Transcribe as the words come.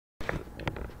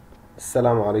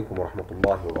السلام عليكم ورحمة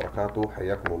الله وبركاته.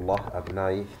 حياكم الله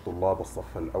أبنائي طلاب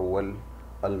الصف الأول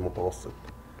المتوسط.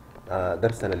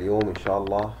 درسنا اليوم إن شاء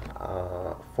الله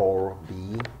 4B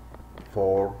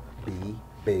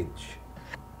page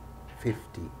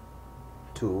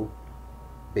 52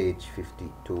 page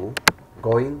 52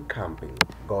 going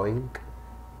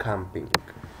camping.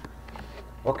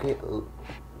 Okay,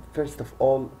 first of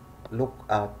all, look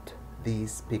at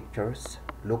these pictures.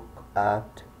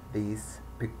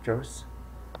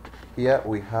 Here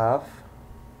we have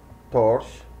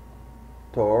torch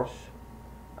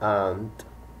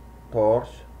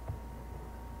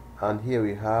and here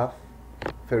we have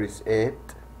first aid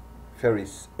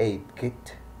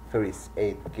kit,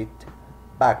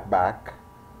 backpack,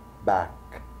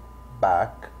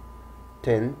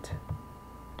 tent,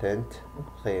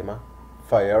 خيمة,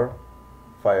 fire,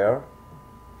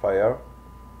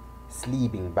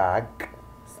 sleeping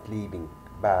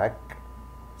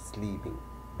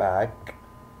bag,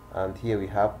 and here we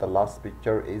have the last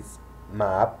picture is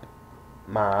map.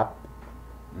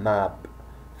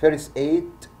 First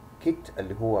aid kit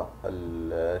اللي هو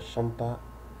الشنطة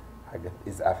حقت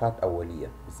إسعافات أولية.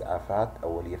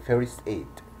 first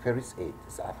aid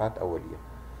إسعافات أولية.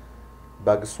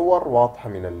 باقي الصور واضحة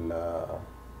من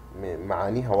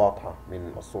معانيها واضحة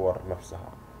من الصور نفسها.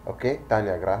 اوكي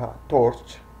تاني اقراها.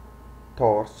 torch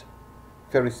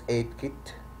first aid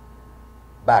kit,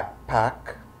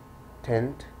 backpack,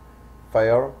 tent,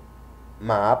 fire,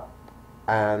 map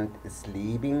and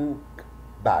sleeping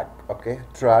bag. Okay,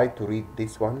 try to read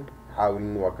this one. حاول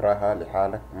انه اقراها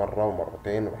لحالك مرة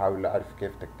ومرتين وحاول اعرف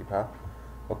كيف تكتبها.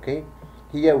 Okay,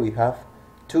 here we have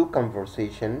two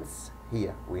conversations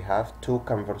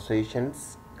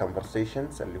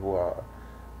اللي هو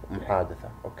محادثة.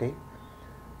 Okay,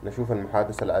 نشوف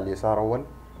المحادثة اللي على اليسار أول.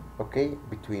 Okay,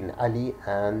 between Ali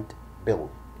and Bill.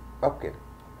 Okay,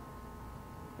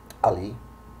 Ali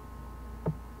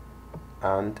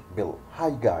and Bill. Hi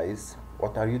guys,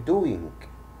 what are you doing?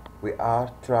 We are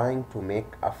trying to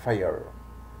make a fire.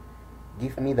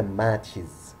 Give me the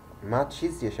matches.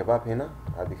 يا شباب هنا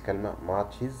هذه الكلمة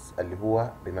matches اللي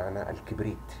هو بمعنى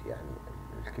الكبريت، يعني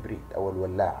الكبريت أو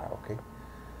الولاعة. Okay,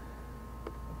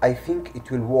 I think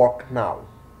it will work now.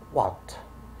 What?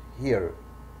 Here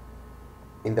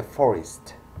in the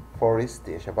forest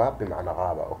يا شباب بمعنى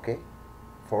غابة. Okay,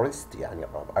 forest يعني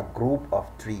غابة. A group of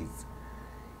trees.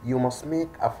 You must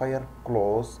make a fire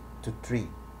close to tree.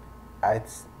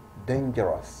 It's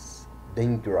dangerous.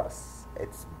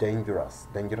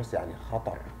 يعني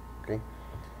خطر. Okay,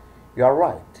 you are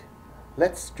right.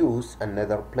 Let's choose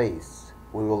another place.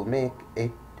 We will make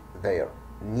it there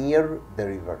near the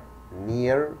river.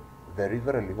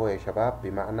 اللي هو يا شباب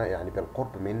بمعنى يعني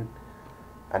بالقرب من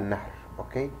النهر.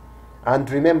 Okay, and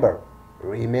remember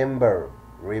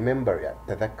يعني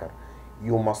تذكر.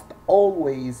 You must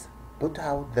always put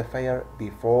out the fire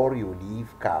before you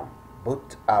leave camp.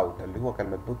 put out اللي هو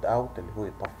كلمة put out اللي هو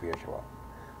يطفي يا شباب.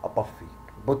 أطفي.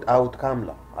 put out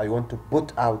كاملة. I want to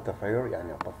put out the fire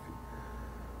يعني أطفي.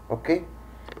 Okay,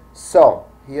 so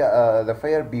here the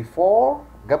fire before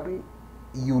قبل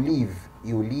you leave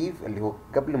اللي هو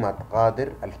قبل ما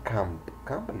تغادر الكامب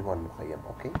اللي هو المخيم.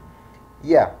 Okay,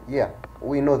 yeah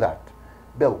we know that.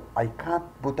 Bill, I can't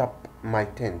put up my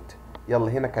tent.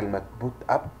 يلا هنا كلمة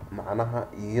put up معناها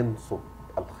ينصب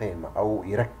الخيمة أو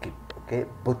يركب. Okay,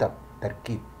 put up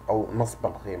تركيب أو نصب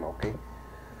الخيمة. Okay,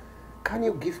 can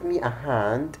you give me a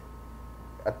hand.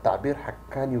 التعبير حق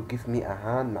can you give me a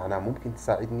hand معناه ممكن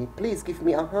تساعدني. please give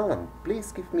me a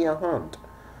hand.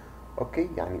 Okay,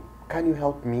 يعني can you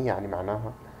help me يعني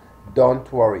معناها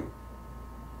don't worry,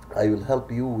 I will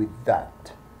help you with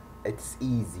that. It's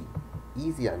easy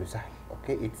يعني سهل.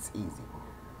 Okay, it's easy.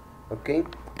 Okay,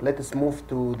 let us move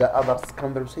to the other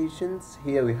conversations.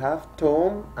 Here we have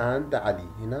Tom and Ali.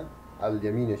 هنا على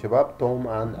اليمين يا شباب Tom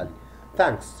and Ali.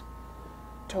 Thanks.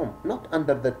 Tom, not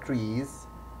under the trees.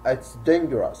 It's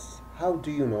dangerous. How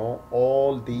do you know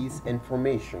all these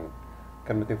information?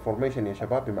 كلمة information يا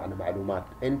شباب بمعنى معلومات.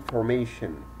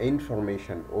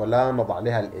 information ولا نضع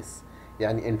لها الاس،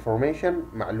 يعني information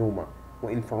معلومة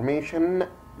وinformation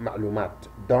معلومات.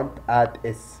 don't add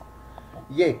s.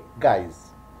 Yeah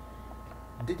guys,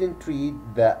 didn't read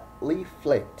the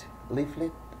leaflet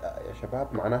يا شباب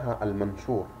معناها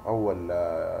المنشور أو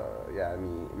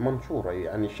يعني منشور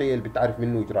يعني الشيء اللي بتعرف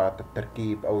منه إجراءات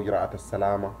التركيب أو إجراءات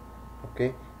السلامة.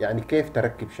 أوكي، يعني كيف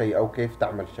تركب شيء أو كيف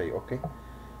تعمل شيء. أوكي،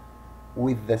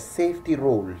 with the safety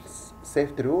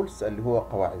rules اللي هو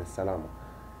قواعد السلامة.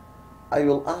 I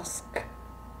will ask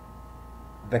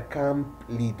the camp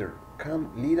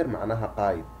leader معناها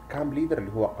قائد. camp leader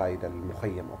اللي هو قائد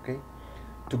المخيم. أوكي،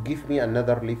 to give me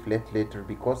another leaflet later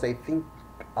because I think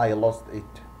I lost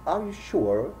it. Are you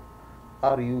sure?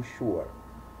 Are you sure?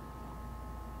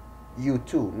 You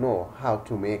too know how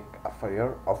to make a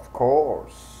fire? Of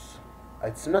course.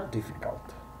 It's not difficult.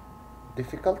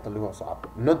 Difficult اللي هو صعب.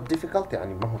 Not difficult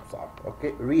يعني ما هو صعب.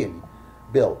 Okay, really.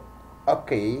 Bill.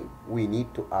 Okay, we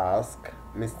need to ask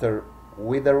Mr.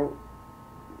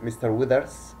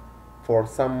 Withers for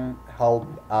some help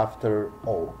after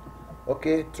all.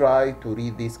 Okay, try to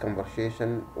read this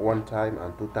conversation one time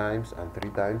and two times and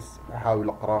three times. حاول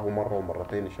اقراه مرة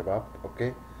ومرتين يا شباب.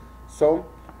 Okay, so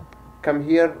come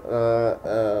here,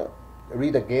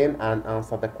 read again and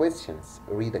answer the questions.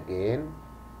 Read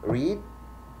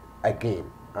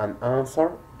again and answer.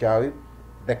 جاوب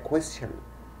the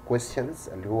questions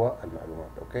اللي هو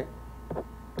المعلومات. Okay,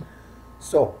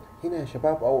 so هنا يا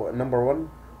شباب أو number one,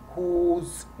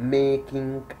 who's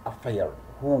making a fire?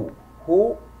 who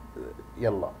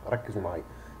يلا ركزوا معي.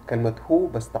 كلمة هو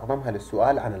بستخدمها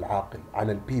للسؤال عن العاقل، عن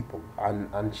البيبل،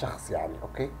 عن شخص يعني.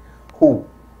 اوكي، هو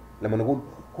لما نقول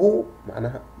هو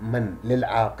معناها من،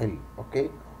 للعاقل. اوكي،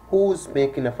 who's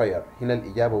making a fire؟ هنا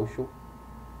الإجابة وشو؟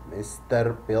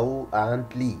 مستر بيل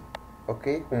اند لي.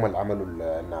 اوكي، هم اللي عملوا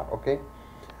النار. اوكي،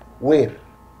 where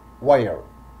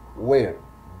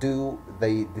do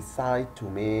they decide to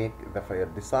make the fire؟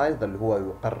 decide اللي هو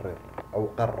يقرر أو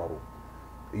قرروا،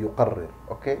 يقرر.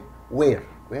 اوكي، where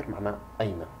معناه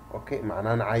أين. اوكي،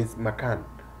 معناه أنا عايز مكان.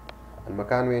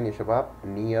 المكان وين يا شباب؟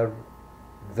 near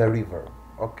the river.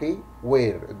 اوكي،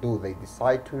 where do they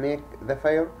decide to make the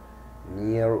fire؟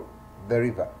 near the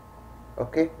river.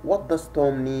 اوكي، what does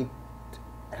Tom need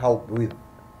help with؟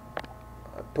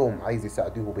 توم عايز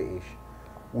يساعده بإيش؟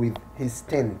 with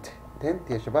his tent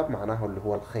يا شباب معناه اللي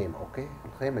هو الخيمة. اوكي،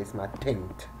 الخيمة اسمها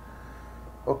tent.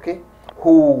 اوكي،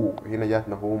 هو هنا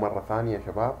جاتنا هو مرة ثانية يا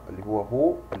شباب، اللي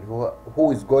هو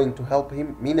who is going to help him؟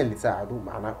 مين اللي ساعده؟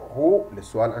 معناه هو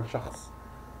للسؤال عن شخص.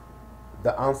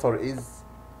 The answer is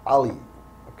Ali.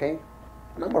 اوكي،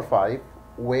 number 5،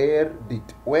 where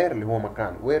اللي هو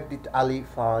مكان. where did Ali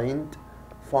find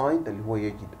اللي هو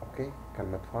يجد. اوكي،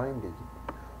 كلمة find يجد.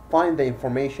 find the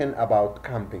information about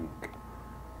camping.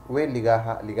 وين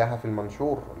لقاها في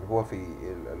المنشور اللي هو في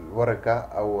الورقة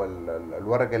أو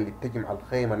الورقة اللي بتجمع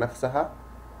الخيمة نفسها،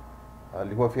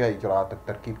 اللي هو فيها إجراءات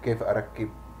التركيب، كيف أركب،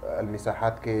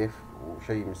 المساحات كيف،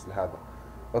 وشيء مثل هذا.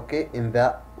 أوكي، in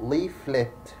the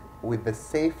leaflet with the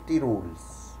safety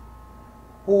rules.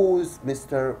 who's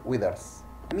Mr. Withers؟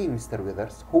 مين Mr.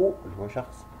 Withers؟ هو اللي هو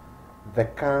شخص. the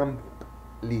camp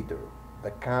leader.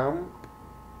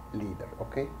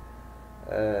 أوكي،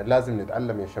 لازم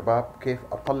نتعلم يا شباب كيف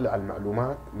أطلع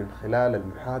المعلومات من خلال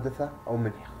المحادثة أو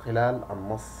من خلال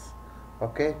النص.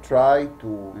 Okay, try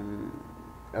to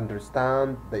understand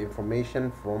the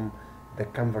information from the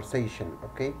conversation.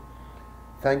 Okay,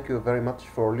 thank you very much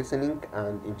for listening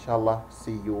and inshallah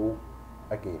see you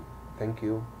again. Thank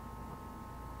you.